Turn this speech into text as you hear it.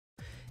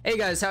Hey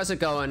guys, how's it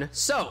going?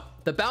 So,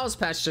 the balance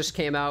patch just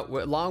came out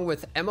along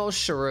with ML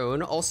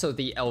Sharun, also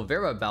the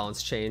Elvira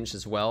balance change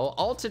as well,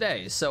 all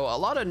today. So a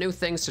lot of new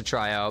things to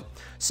try out.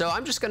 So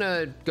I'm just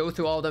gonna go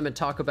through all of them and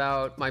talk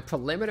about my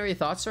preliminary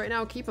thoughts right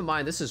now. Keep in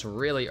mind, this is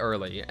really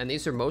early, and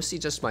these are mostly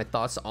just my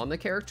thoughts on the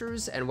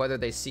characters and whether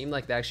they seem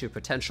like they actually have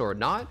potential or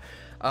not.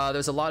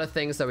 There's a lot of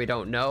things that we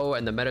don't know,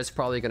 and the meta's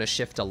probably gonna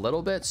shift a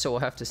little bit, so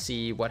we'll have to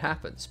see what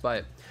happens.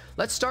 But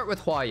let's start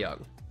with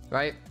Hwayoung,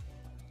 right?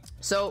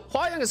 So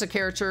Hwayoung is a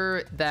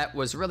character that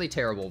was really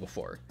terrible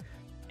before,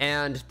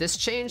 and this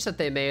change that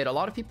they made, a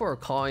lot of people are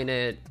calling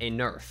it a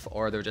nerf,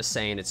 or they're just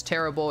saying it's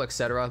terrible,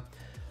 etc.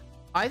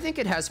 I think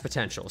it has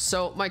potential.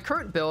 So my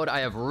current build, I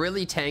have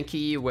really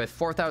tanky with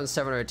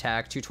 4,700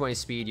 attack, 220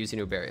 speed using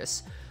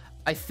Uberius.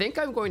 I think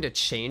I'm going to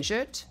change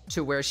it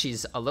to where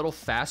she's a little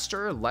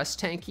faster, less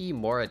tanky,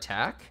 more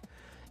attack,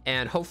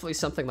 and hopefully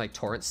something like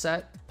Torrent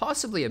set,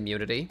 possibly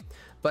immunity.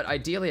 But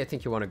ideally, I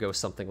think you want to go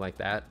something like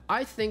that.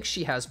 I think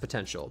she has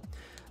potential.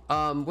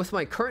 With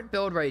my current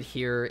build right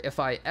here, if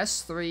I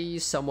S3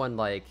 someone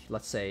like,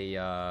 let's say,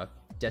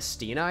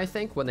 Destina, I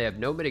think, when they have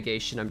no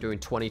mitigation, I'm doing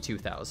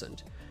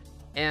 22,000.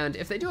 And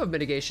if they do have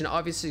mitigation,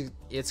 obviously,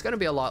 it's going to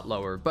be a lot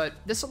lower. But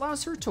this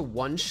allows her to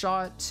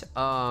one-shot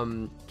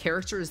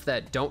characters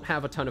that don't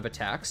have a ton of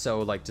attacks.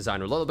 So, like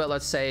Designer Lilibet,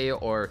 let's say,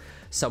 or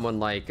someone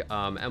like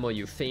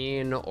ML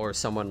Fiend, or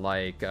someone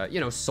like,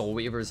 Soul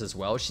Weavers as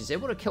well. She's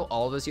able to kill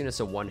all of those units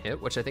in one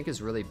hit, which I think is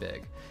really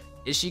big.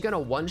 Is she going to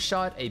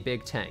one-shot a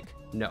big tank?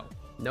 No.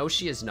 No,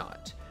 she is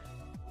not.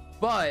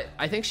 But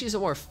I think she's a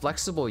more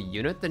flexible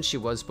unit than she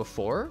was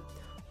before.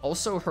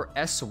 Also, her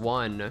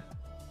S1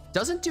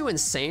 doesn't do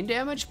insane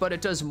damage, but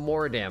it does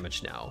more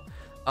damage now.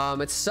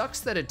 It sucks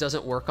that it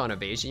doesn't work on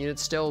evasion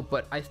units still,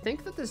 but I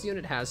think that this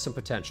unit has some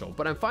potential.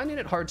 But I'm finding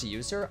it hard to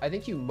use her. I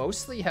think you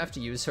mostly have to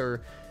use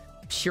her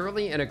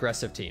purely in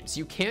aggressive teams.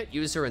 You can't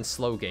use her in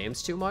slow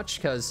games too much,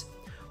 because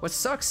what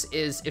sucks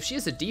is if she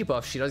has a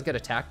debuff, she does get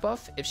attack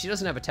buff. If she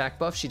doesn't have attack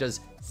buff, she does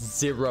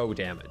 0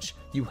 damage.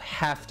 You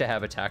have to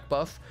have attack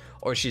buff,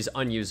 or she's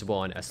unusable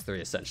on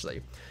S3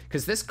 essentially.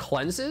 Because this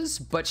cleanses,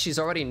 but she's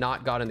already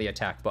not gotten the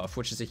attack buff,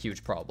 which is a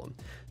huge problem.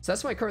 So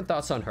that's my current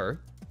thoughts on her.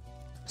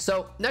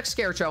 So next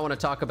character I want to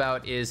talk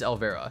about is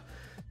Elvira.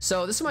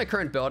 So this is my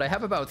current build. I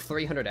have about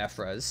 300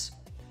 FRES.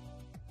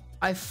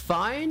 I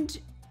find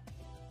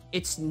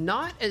it's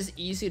not as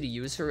easy to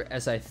use her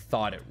as I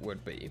thought it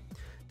would be.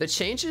 The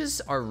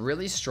changes are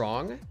really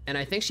strong, and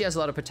I think she has a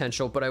lot of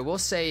potential, but I will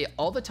say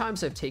all the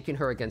times I've taken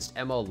her against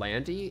ML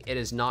Landy, it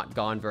has not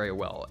gone very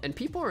well. And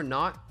people are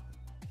not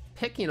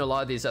picking a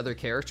lot of these other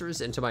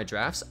characters into my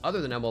drafts other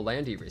than ML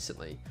Landy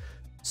recently.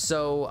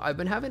 So I've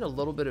been having a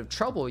little bit of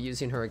trouble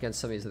using her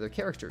against some of these other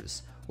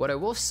characters. What I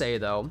will say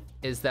though,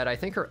 is that I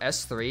think her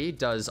S3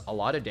 does a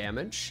lot of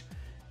damage,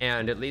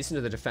 and it leads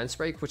into the defense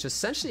break, which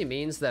essentially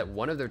means that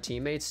one of their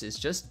teammates is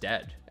just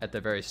dead at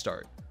the very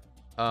start.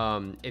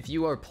 If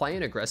you are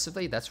playing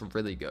aggressively, that's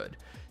really good.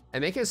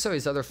 And making it so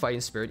his other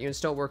fighting spirit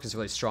units don't work is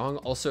really strong.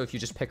 Also, if you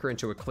just pick her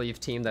into a cleave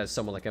team that's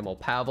someone like ML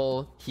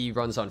Pavel, he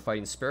runs on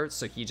fighting spirits,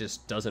 so he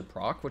just doesn't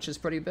proc, which is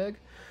pretty big.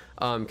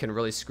 Can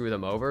really screw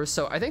them over.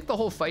 So I think the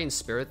whole fighting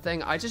spirit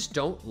thing, I just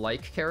don't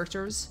like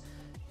characters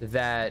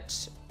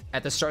that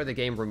at the start of the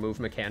game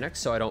remove mechanics.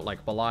 So I don't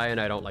like Belian,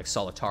 I don't like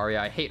Solitaria,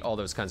 I hate all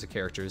those kinds of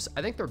characters.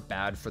 I think they're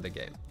bad for the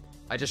game.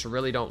 I just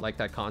really don't like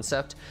that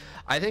concept.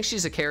 I think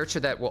she's a character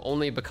that will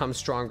only become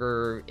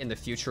stronger in the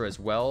future as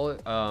well,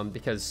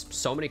 because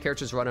so many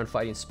characters run on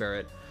fighting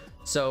spirit.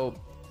 So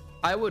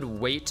I would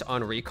wait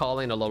on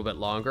recalling a little bit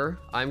longer.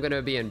 I'm going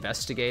to be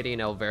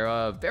investigating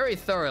Elvira very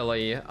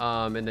thoroughly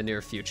in the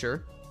near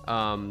future,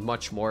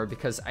 much more,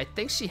 because I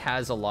think she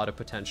has a lot of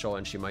potential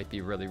and she might be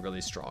really,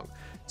 really strong.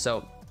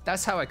 So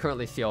that's how I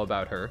currently feel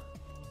about her.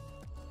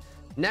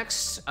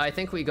 Next, I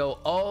think we go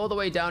all the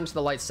way down to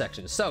the light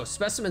section. So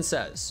Specimen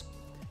Sez.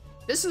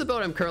 This is the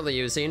build I'm currently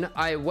using.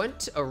 I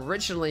went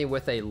originally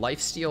with a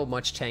lifesteal,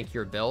 much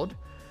tankier build.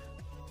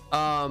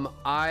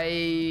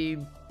 I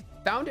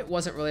found it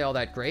wasn't really all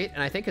that great,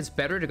 and I think it's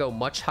better to go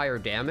much higher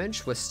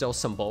damage with still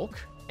some bulk.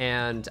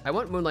 And I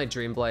went Moonlight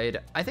Dreamblade.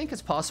 I think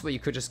it's possible you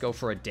could just go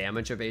for a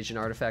damage evasion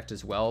artifact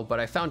as well, but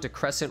I found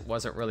Decrescent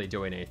wasn't really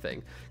doing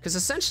anything. Because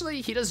essentially,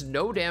 he does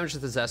no damage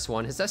with his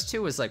S1. His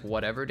S2 is like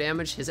whatever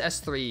damage. His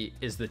S3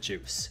 is the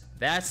juice.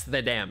 That's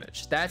the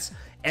damage. That's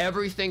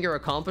everything you're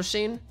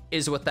accomplishing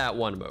is with that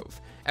one move.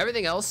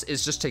 Everything else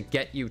is just to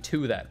get you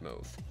to that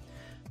move.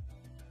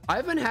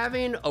 I've been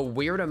having a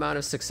weird amount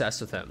of success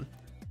with him.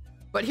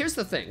 But here's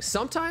the thing.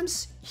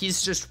 Sometimes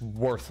he's just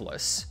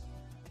worthless.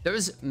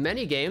 There's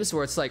many games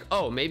where it's like,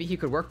 oh, maybe he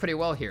could work pretty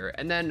well here.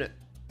 And then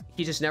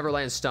he just never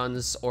lands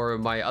stuns, or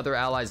my other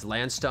allies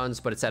land stuns,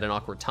 but it's at an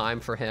awkward time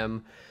for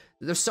him.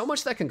 There's so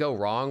much that can go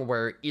wrong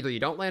where either you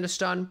don't land a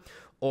stun,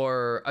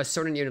 or a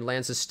certain unit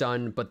lands a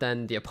stun, but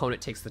then the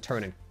opponent takes the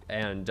turn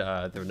and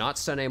they're not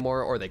stunned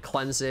anymore, or they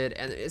cleanse it,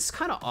 and it's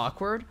kind of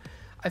awkward.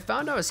 I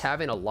found I was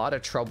having a lot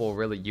of trouble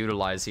really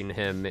utilizing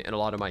him in a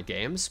lot of my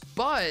games,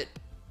 but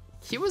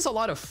he was a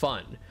lot of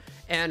fun.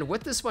 And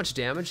with this much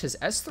damage, his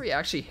S3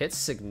 actually hits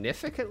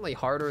significantly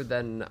harder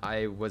than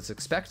I was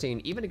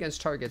expecting, even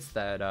against targets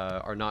that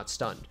are not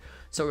stunned.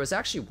 So it was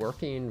actually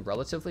working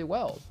relatively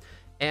well.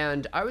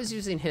 And I was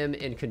using him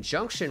in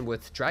conjunction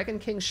with Dragon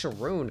King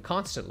Sharun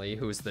constantly,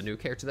 who is the new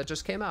character that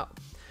just came out.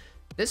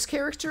 This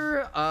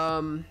character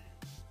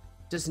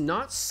does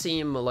not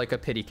seem like a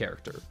pity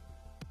character.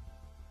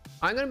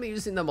 I'm going to be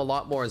using them a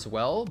lot more as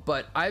well,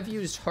 but I've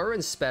used her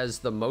and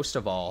Spez the most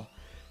of all.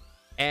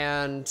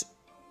 And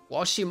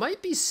while she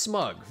might be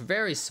smug,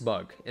 very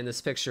smug in this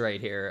picture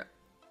right here,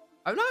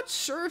 I'm not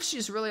sure if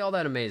she's really all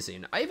that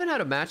amazing. I even had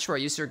a match where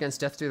I used her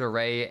against Death Through the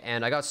Ray,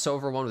 and I got so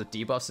overwhelmed with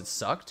debuffs it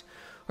sucked.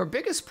 Her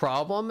biggest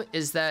problem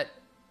is that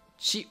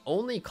she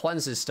only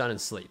cleanses stun and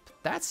sleep.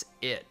 That's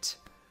it.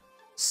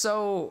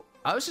 So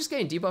I was just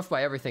getting debuffed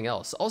by everything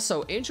else.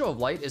 Also, Angel of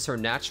Light is her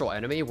natural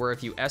enemy, where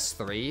if you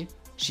S3,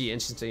 she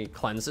instantly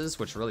cleanses,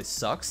 which really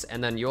sucks.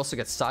 And then you also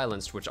get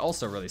silenced, which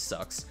also really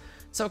sucks.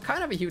 So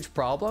kind of a huge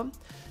problem.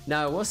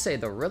 Now, I will say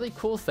the really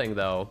cool thing,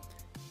 though,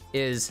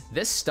 is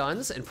this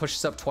stuns and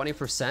pushes up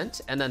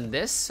 20%, and then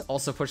this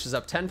also pushes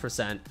up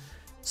 10%.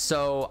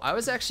 So I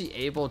was actually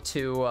able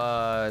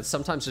to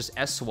sometimes just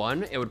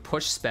S1, it would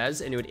push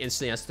Spez, and it would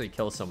instantly S3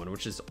 kill someone,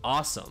 which is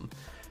awesome.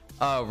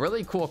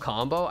 Really cool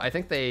combo. I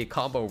think they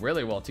combo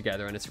really well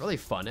together, and it's really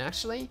fun,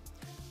 actually.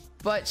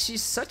 But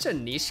she's such a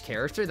niche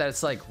character that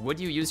it's like, would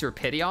you use your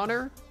pity on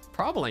her?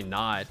 Probably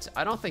not.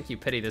 I don't think you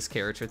pity this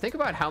character. Think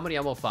about how many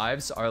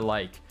ML5s are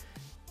like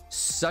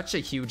such a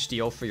huge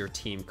deal for your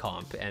team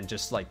comp and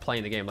just like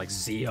playing the game, like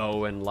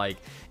Zio and like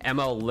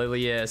ML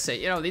Lilius,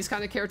 you know, these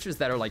kind of characters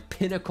that are like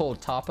pinnacle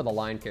top of the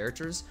line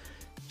characters.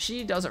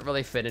 She doesn't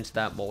really fit into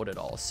that mold at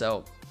all.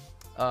 So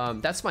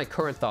that's my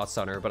current thoughts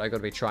on her, but I'm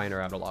going to be trying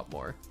her out a lot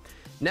more.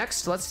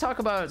 Next, let's talk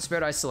about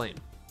Spirit Eye Selene.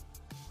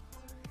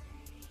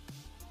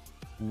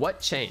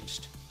 What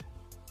changed?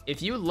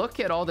 If you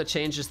look at all the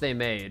changes they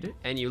made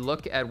and you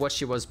look at what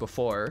she was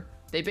before,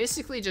 they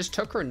basically just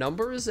took her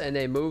numbers and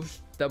they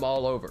moved them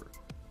all over.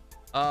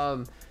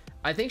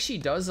 I think she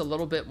does a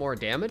little bit more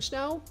damage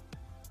now,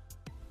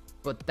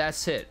 but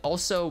that's it.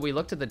 Also, we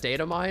looked at the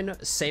data mine,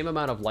 same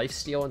amount of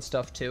lifesteal and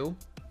stuff too.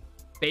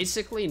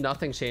 Basically,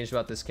 nothing changed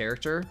about this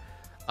character.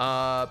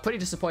 Pretty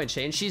disappointing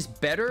change. She's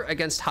better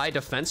against high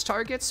defense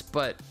targets,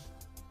 but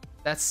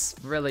that's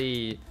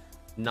really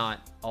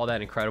not all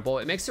that incredible.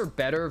 It makes her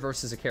better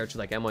versus a character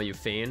like MLU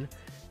Fiend,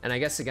 and I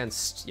guess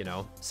against, you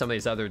know, some of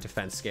these other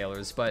defense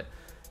scalers, but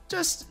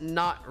just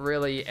not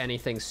really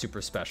anything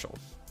super special.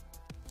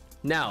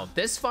 Now,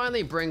 this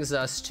finally brings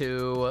us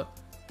to,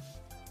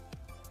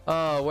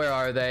 where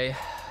are they?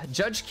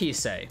 Judge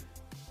Kise.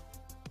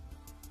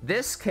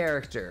 This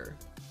character,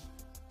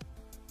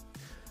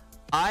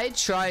 I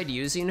tried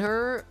using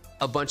her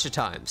a bunch of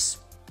times.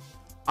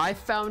 I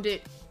found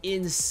it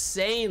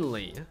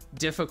insanely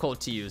difficult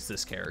to use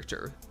this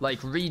character, like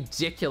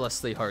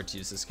ridiculously hard to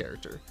use this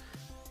character.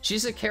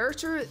 She's a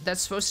character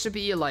that's supposed to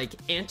be like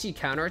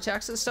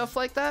anti-counterattacks and stuff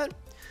like that,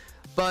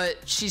 but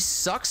she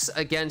sucks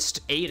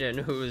against Aiden,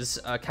 who's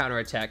a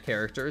counterattack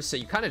character, so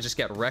you kind of just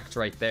get wrecked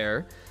right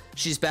there.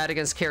 She's bad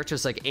against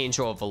characters like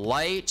Angel of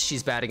Light.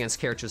 She's bad against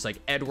characters like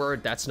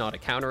Edward. That's not a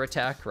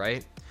counterattack,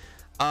 right?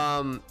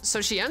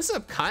 So she ends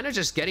up kind of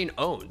just getting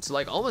owned.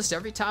 Like almost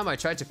every time I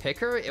tried to pick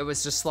her, it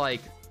was just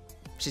like,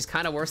 she's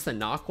kind of worse than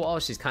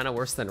Knockwall. She's kind of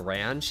worse than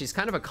Ran. She's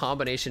kind of a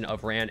combination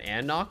of Ran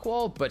and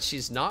Knockwall, but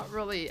she's not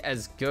really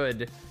as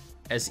good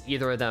as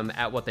either of them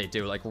at what they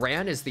do. Like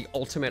Ran is the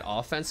ultimate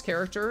offense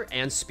character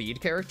and speed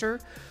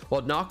character,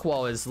 while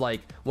Knockwall is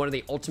like one of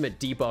the ultimate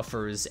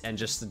debuffers and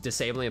just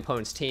disabling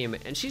opponent's team.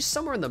 And she's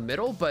somewhere in the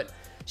middle, but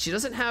she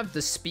doesn't have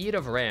the speed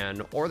of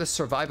Ran or the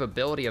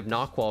survivability of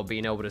Knockwall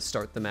being able to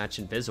start the match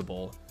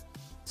invisible.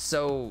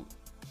 So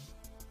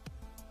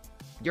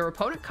your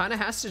opponent kind of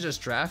has to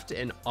just draft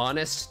an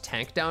honest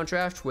tank down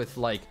draft with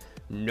like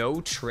no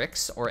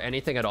tricks or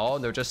anything at all.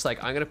 And they're just like,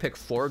 I'm going to pick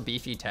 4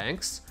 beefy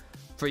tanks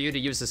for you to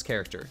use this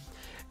character.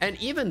 And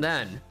even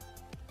then,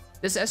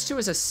 this S2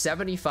 is a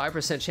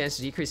 75% chance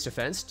to decrease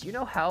defense. Do you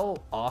know how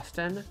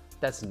often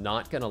that's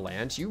not going to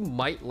land? You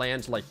might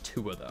land like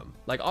 2 of them.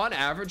 Like on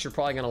average, you're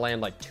probably going to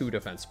land like 2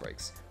 defense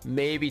breaks,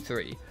 maybe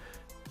 3.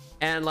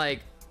 And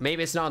like,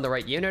 maybe it's not on the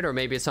right unit, or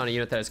maybe it's on a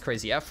unit that has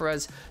crazy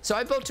FRES. So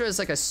I built her as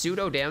like a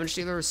pseudo damage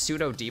dealer,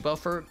 pseudo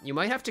debuffer. You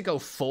might have to go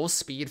full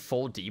speed,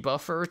 full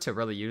debuffer to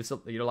really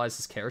utilize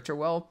this character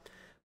well.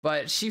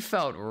 But she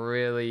felt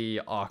really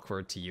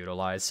awkward to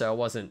utilize, so I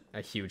wasn't a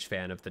huge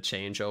fan of the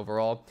change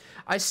overall.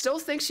 I still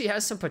think she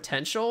has some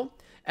potential,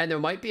 and there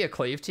might be a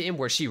Cleave team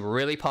where she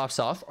really pops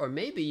off, or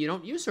maybe you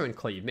don't use her in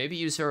Cleave. Maybe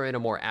use her in a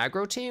more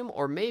aggro team,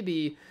 or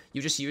maybe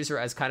you just use her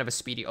as kind of a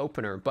speedy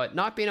opener. But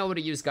not being able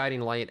to use Guiding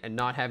Light and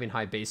not having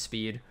high base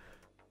speed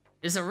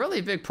is a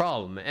really big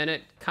problem, and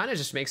it kind of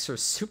just makes her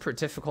super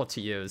difficult to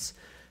use.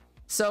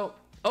 So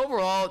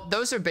overall,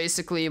 those are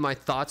basically my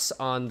thoughts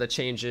on the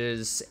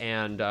changes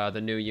and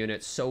the new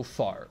unit so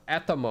far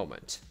at the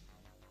moment.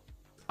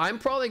 I'm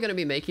probably going to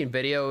be making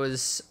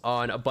videos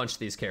on a bunch of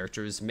these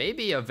characters.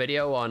 Maybe a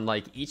video on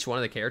like each one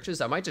of the characters.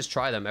 I might just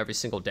try them every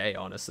single day,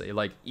 honestly.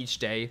 Like each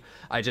day,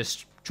 I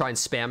just try and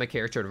spam a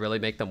character to really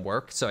make them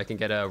work so I can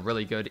get a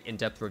really good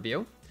in-depth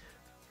review.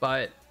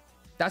 But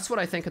that's what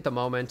I think at the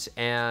moment.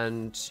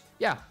 And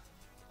yeah,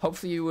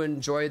 hopefully you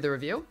enjoyed the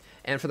review.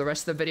 And for the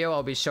rest of the video,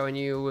 I'll be showing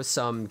you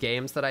some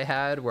games that I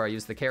had where I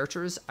used the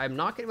characters. I'm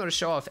not going to be able to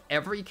show off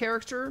every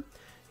character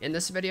in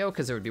this video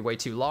because it would be way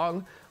too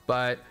long.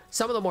 But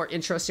some of the more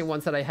interesting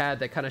ones that I had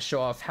that kind of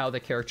show off how the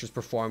character's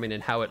performing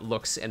and how it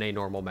looks in a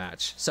normal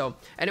match. So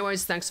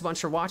anyways, thanks a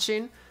bunch for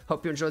watching.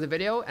 Hope you enjoyed the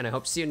video, and I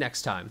hope to see you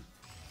next time.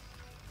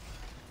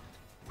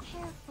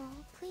 Careful,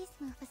 please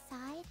move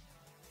aside.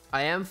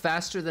 I am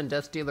faster than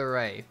Death Dealer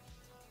Ray.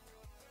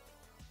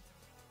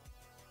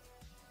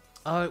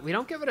 We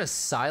don't give it a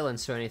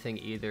silence or anything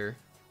either.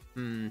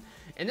 In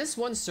this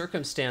one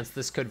circumstance,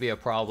 this could be a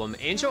problem.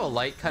 Angel of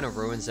Light kind of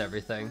ruins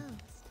everything.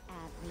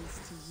 At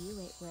least to you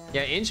it will.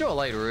 Yeah, Angel of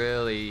Light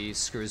really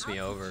screws me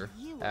over,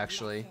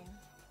 actually.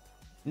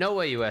 No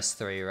way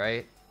US3,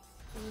 right?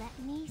 Let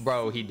me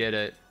Bro, he did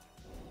it.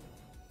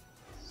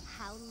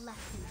 how lucky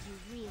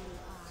you really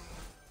are.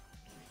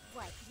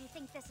 What, you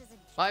think this is a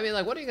Well, I mean,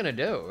 like, what are you gonna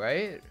do,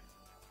 right?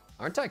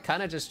 Aren't I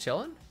kind of just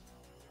chilling?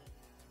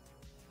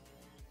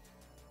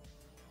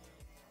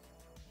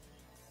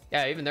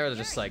 Yeah, even they're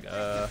just like,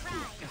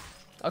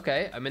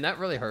 okay, I mean, that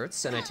really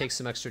hurts, and I take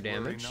some extra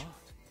damage.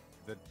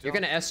 You're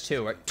gonna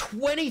S2, right?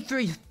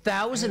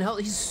 23,000 health,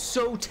 he's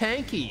so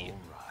tanky!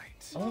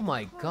 Oh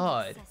my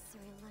god.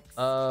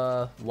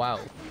 Wow.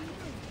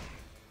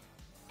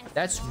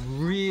 That's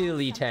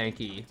really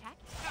tanky.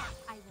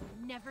 I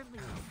will never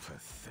lose.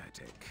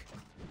 Pathetic.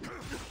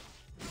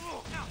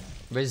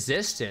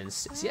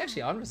 Resistance? Is he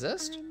actually on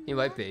resist? He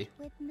might be.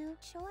 With no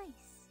choice.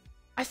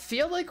 I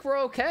feel like we're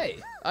okay.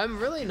 I'm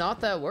really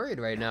not that worried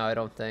right now, I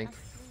don't think.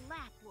 Slap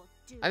will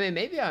do. I mean,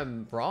 maybe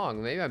I'm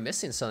wrong. Maybe I'm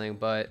missing something,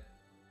 but...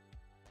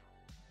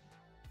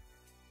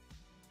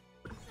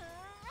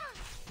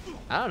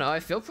 I don't know. I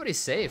feel pretty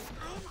safe.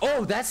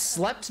 Oh, that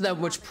slept them,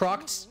 which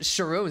procced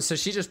Sharun, so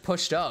she just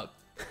pushed up.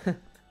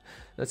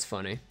 That's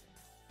funny.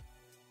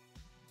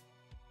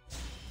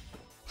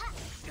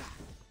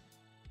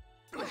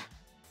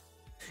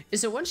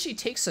 Is it when she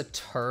takes a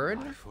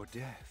turn For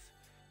death.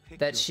 Pick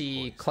that your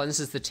she poison.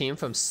 cleanses the team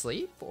from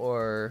sleep,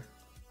 or...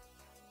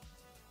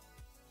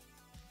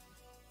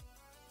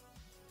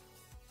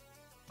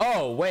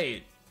 Oh,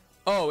 wait.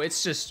 Oh,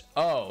 it's just...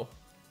 Oh.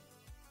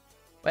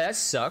 Wait, that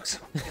sucks.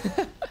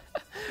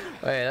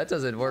 Wait, that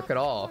doesn't work at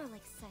all. Pearl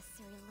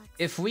accessory looks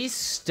If we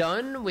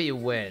stun, we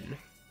win.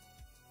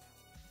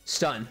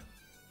 Stun.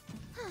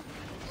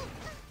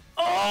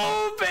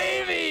 Oh,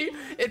 baby!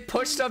 It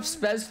pushed up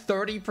Spez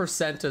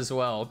 30% as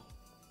well.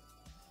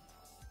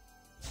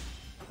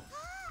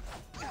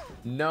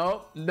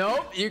 Nope,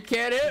 nope, you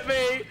can't hit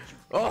me.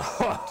 Oh,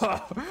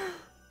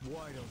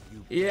 Why don't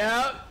you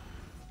yeah.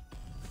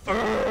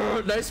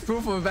 Nice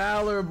proof of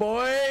valor,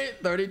 boy.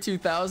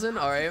 32,000.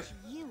 All right.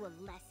 you a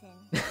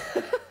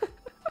lesson.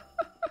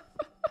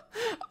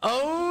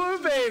 Oh,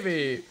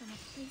 baby. From a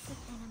place of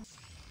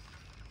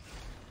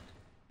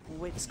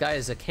enemy. This guy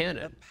is a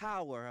cannon. The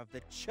power of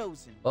the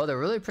chosen. Oh, they're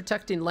really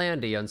protecting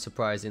Landy,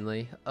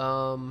 unsurprisingly.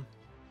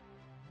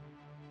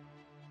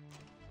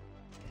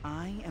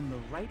 I am the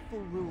rightful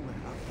ruler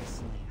of this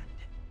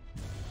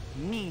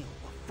land. Kneel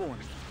before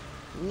me.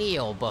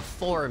 Kneel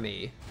before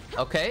me.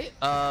 Okay,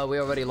 we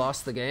already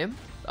lost the game.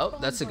 Oh,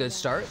 that's a good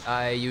start.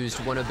 I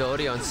used one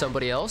ability on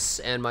somebody else,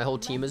 and my whole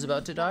team is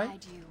about to die.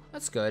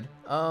 That's good.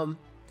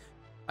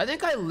 I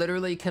think I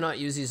literally cannot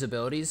use these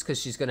abilities because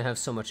she's gonna have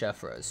so much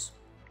F-res.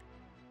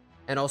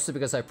 And also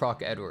because I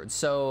proc Edward.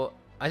 So,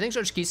 I think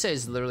Judge Kise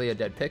is literally a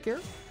dead pick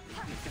here.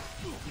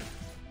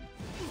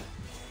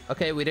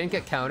 Okay, we didn't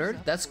get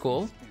countered. That's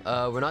cool.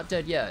 We're not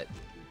dead yet.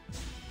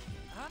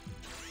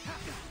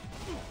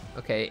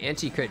 Okay,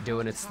 anti-crit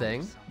doing its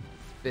thing.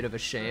 Bit of a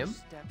shame.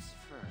 Steps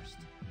first.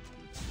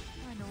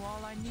 I know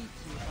all I need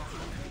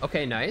to.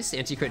 Okay, nice.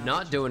 Anti-crit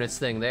not doing its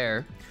thing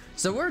there.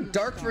 So we're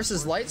dark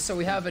versus light, so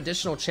we have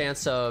additional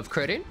chance of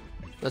critting.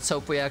 Let's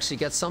hope we actually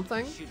get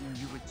something. Shouldn't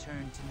you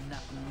return to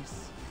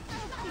nothingness?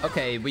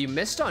 Okay, we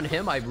missed on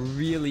him. I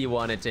really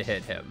wanted to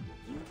hit him.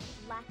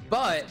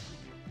 But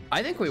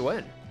I think we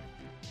win.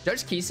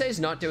 Judge Kise is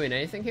not doing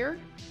anything here,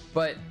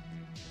 but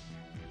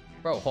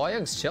bro,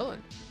 Hwayoung's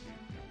chilling.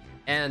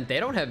 And they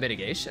don't have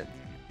mitigation.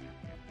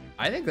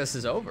 I think this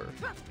is over.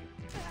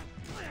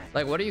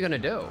 Like, what are you gonna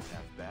do?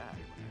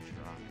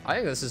 I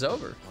think this is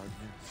over.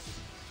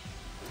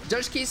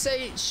 Judge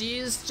Kise,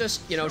 she's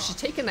just, you know, she's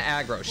taking the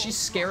aggro. She's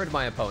scared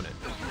my opponent.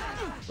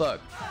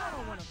 Look,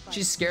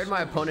 she's scared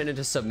my opponent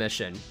into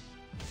submission.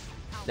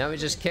 Now we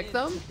just kick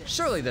them?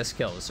 Surely this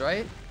kills,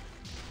 right?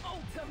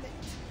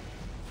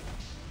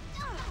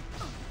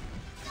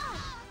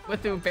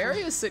 With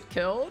Uvarius it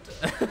killed?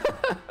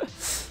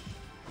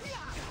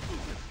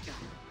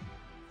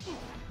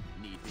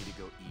 need me to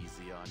go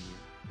easy on you?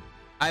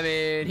 I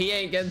mean, he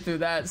ain't getting through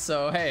that,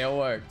 so hey, it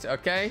worked,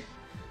 okay?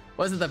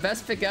 Was it the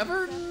best pick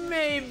ever?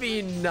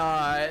 Maybe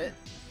not.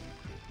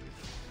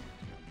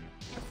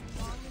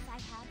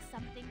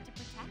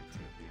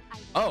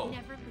 Oh,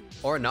 Never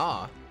lose. or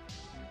nah.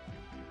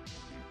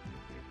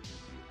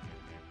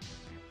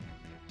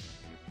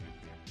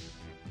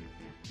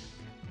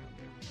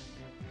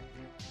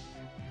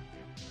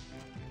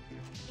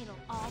 It'll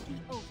all be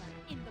over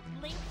in the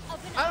blink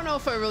of an I don't know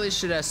if I really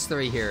should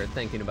S3 here,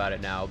 thinking about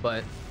it now,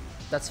 but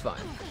that's fine.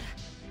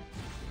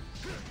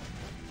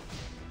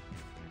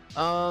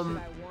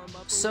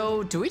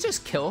 So do we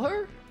just kill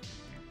her?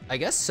 I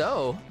guess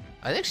so.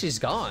 I think she's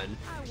gone.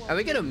 And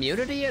we get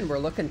immunity and we're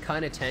looking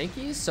kind of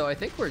tanky, so I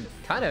think we're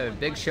kind of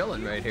big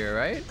chillin' right here,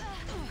 right?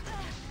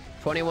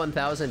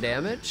 21,000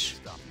 damage.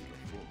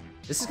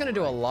 This is gonna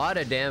do a lot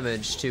of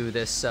damage to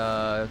this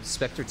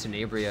Spectre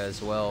Tenebria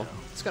as well.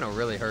 It's gonna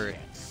really hurt.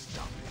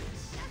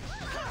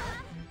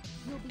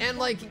 And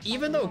like,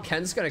 even though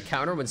Ken's gonna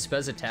counter when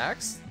Spez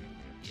attacks,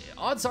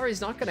 odds are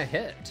he's not gonna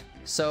hit.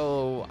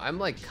 So I'm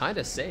like kind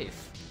of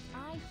safe,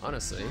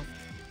 honestly.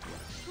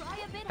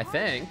 I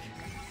think.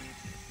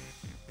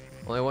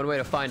 Only one way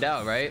to find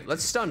out, right?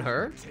 Let's stun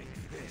her.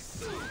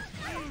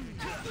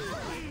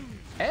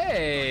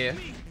 Hey,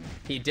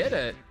 he did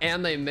it.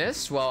 And they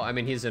missed. Well, I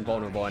mean, he's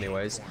invulnerable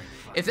anyways.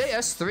 If they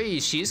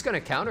S3, she's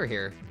gonna counter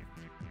here.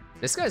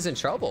 This guy's in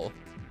trouble.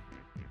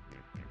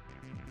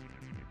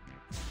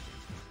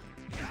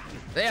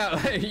 Yeah,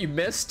 he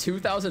missed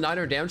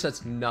 2,900 damage.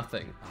 That's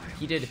nothing.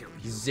 He did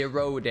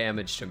 0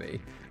 damage to me.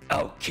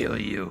 I'll kill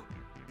you.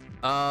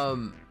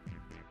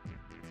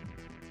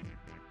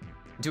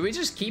 Do we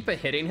just keep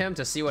hitting him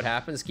to see what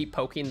happens? Keep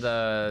poking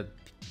the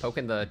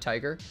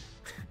tiger.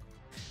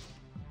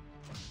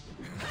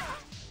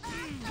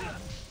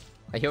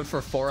 I healed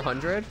for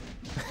 400.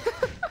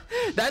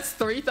 That's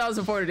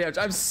 3,400 damage.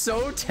 I'm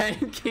so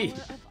tanky.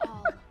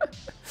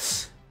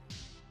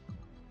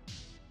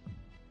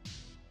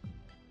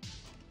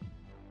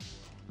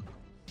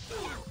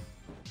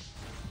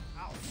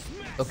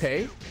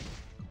 Okay.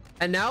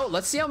 And now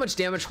let's see how much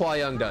damage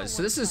Hwayoung does.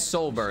 So this is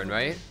soul burn,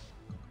 right?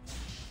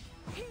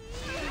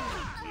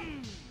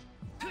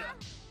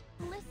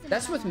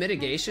 That's with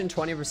mitigation,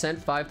 20%,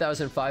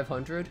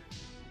 5,500.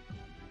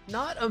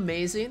 Not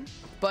amazing,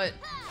 but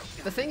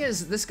the thing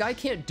is, this guy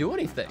can't do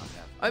anything.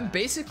 I'm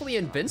basically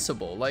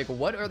invincible. Like,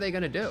 what are they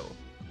gonna do?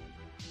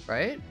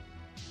 Right?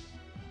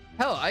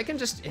 Hell, I can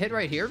just hit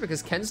right here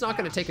because Ken's not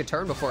gonna take a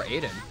turn before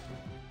Aiden.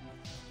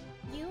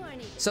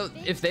 So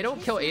if they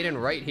don't kill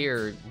Aiden right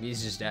here,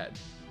 he's just dead.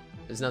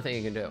 There's nothing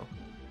he can do.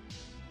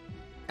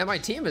 And my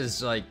team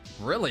is like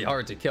really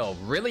hard to kill.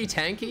 Really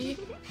tanky.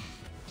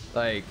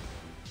 Like,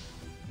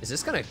 is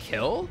this gonna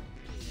kill?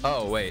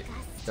 Oh wait,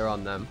 they're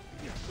on them.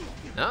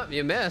 Oh,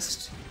 you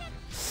missed.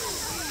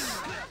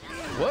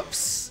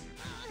 Whoops.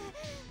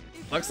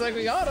 Looks like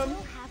we got him.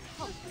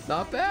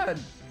 Not bad.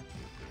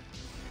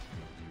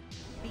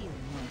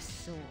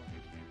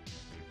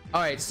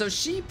 Alright, so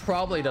she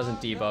probably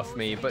doesn't debuff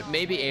me, but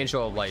maybe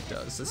Angel of Light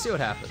does. Let's see what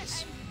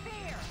happens.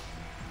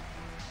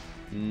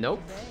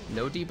 Nope,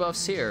 no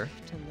debuffs here.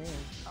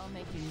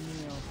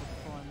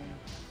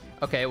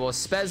 Okay, well,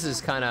 Spez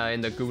is kind of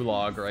in the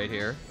gulag right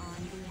here.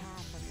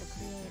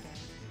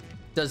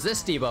 Does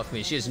this debuff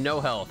me? She has no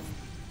health.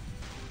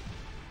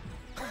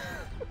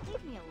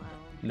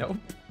 Nope.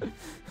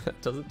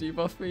 That doesn't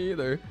debuff me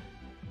either.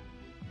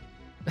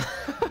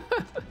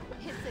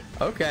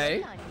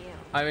 Okay.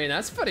 I mean,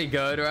 that's pretty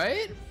good,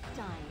 right?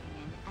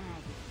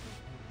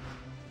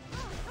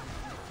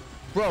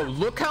 Bro,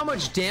 look how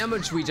much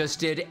damage we just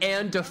did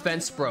and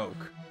defense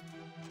broke.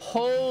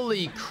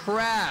 Holy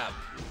crap.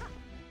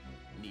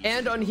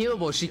 And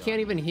unhealable. She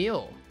can't even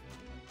heal.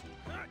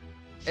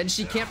 And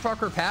she can't proc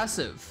her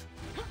passive.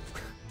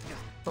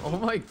 Oh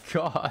my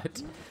god.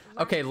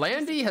 Okay,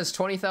 Landy has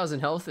 20,000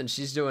 health and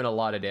she's doing a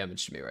lot of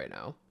damage to me right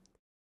now.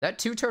 That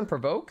 2-turn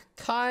provoke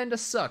kinda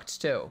sucked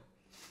too.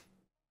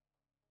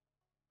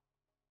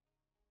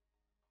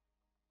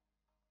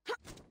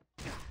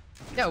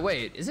 Yeah,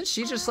 wait, isn't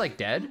she just like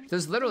dead?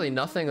 There's literally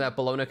nothing that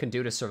Bellona can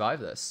do to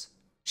survive this.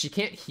 She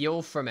can't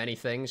heal from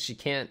anything. She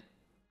can't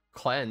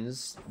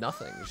cleanse.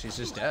 Nothing. She's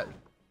just dead.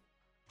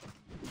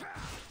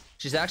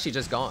 She's actually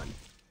just gone.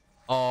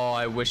 Oh,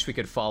 I wish we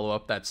could follow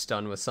up that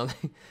stun with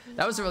something.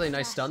 That was a really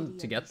nice stun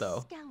to get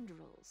though. Yeah,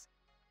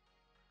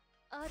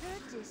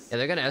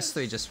 they're gonna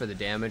S3 just for the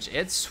damage.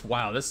 It's,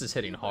 wow, this is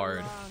hitting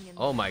hard.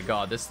 Oh my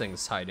god, this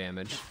thing's high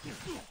damage.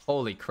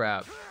 Holy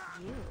crap.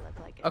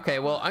 Okay,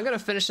 well, I'm gonna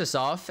finish this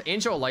off.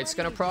 Angel Light's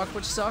gonna proc,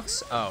 which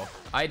sucks. Oh,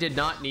 I did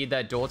not need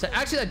that dual attack.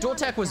 Actually, that dual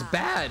attack was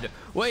bad.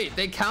 Wait,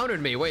 they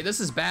countered me. Wait, this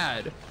is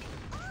bad.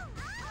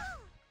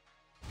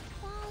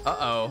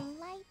 Uh-oh.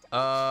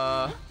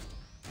 I'm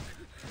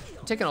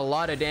taking a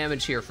lot of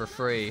damage here for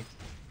free.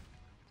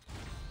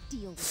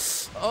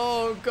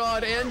 Oh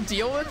god, and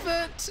deal with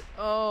it?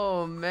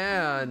 Oh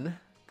man,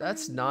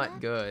 that's not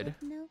good.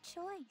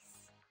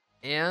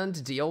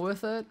 And deal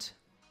with it?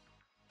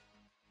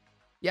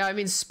 Yeah, I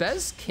mean,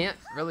 Spez can't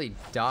really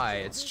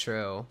die, it's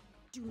true.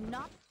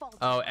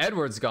 Oh,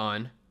 Edward's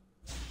gone.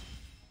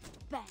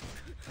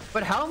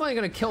 But how am I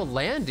gonna kill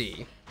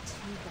Landy?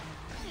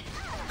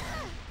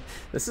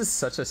 This is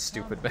such a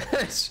stupid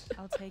match.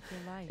 I'll take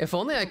your life. If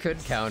only I could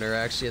counter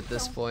actually at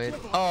this point.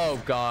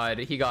 Oh god,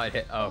 he got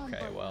hit.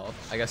 Okay, well,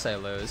 I guess I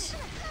lose.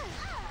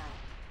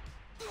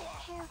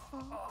 Careful,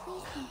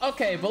 please.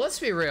 Okay, but let's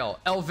be real.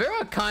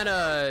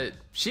 Elvira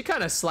she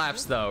kinda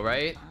slaps though,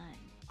 right?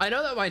 I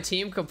know that my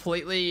team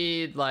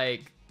completely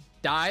like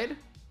died,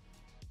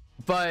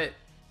 but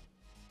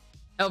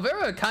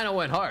Elvira kinda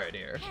went hard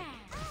here.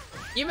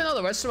 Even though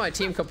the rest of my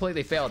team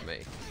completely failed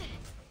me.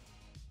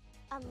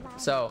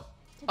 So,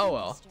 oh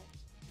well.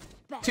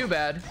 Too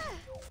bad.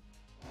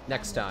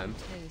 Next time.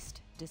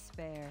 Taste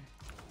despair.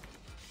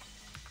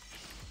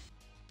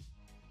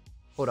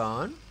 Hold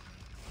on.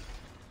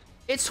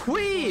 It's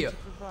Hui!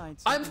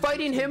 I'm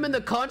fighting him in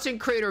the content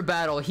creator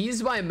battle.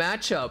 He's my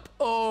matchup.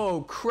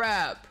 Oh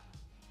crap.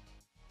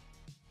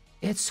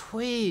 It's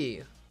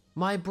Hui,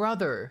 my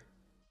brother.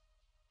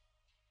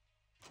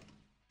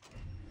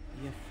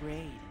 Be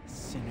afraid,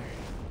 sinner.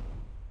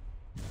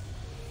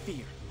 Fear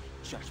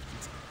my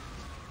judgment.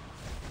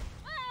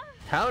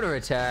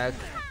 Counterattack.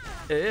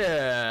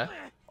 Yeah.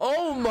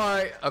 Oh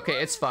my.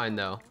 Okay, it's fine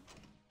though.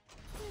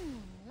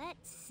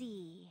 Let's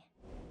see.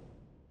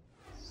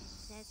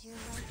 Says you're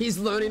like He's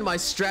learning my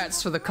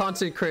strats for the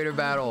content creator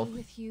battle.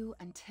 With you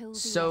until the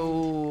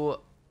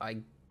So I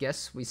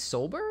guess we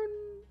soul burn?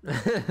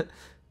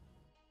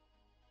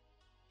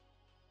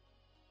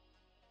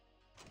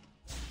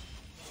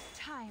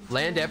 time.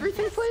 Land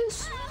everything,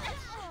 please?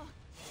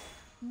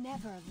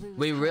 Never lose.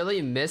 We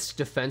really missed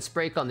defense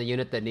break on the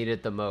unit that needed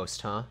it the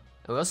most, huh?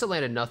 And we also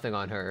landed nothing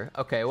on her.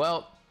 Okay,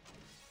 well,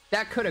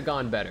 that could have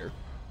gone better.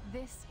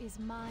 This is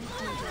my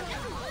duty.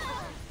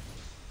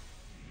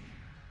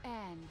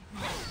 And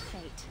my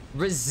fate.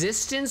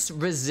 Resistance,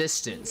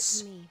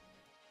 resistance. me.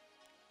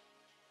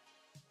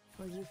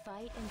 Will you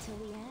fight until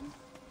the end?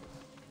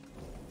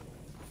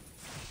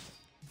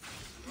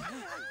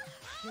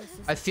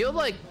 I feel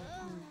like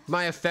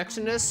my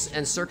effectiveness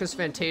and Circus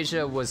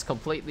Fantasia was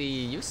completely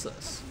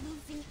useless.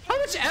 How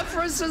much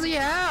F-Res does he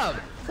have?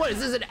 What, is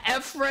this an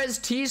F-Res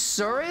T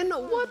Surin?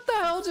 What the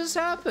hell just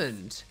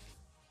happened?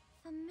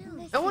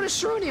 Familiar. And what is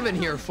Sharun even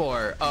here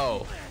for?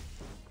 Oh.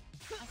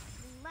 A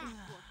slap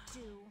will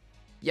do.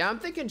 Yeah, I'm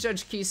thinking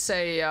Judge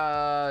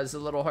Kise is a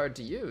little hard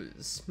to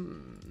use.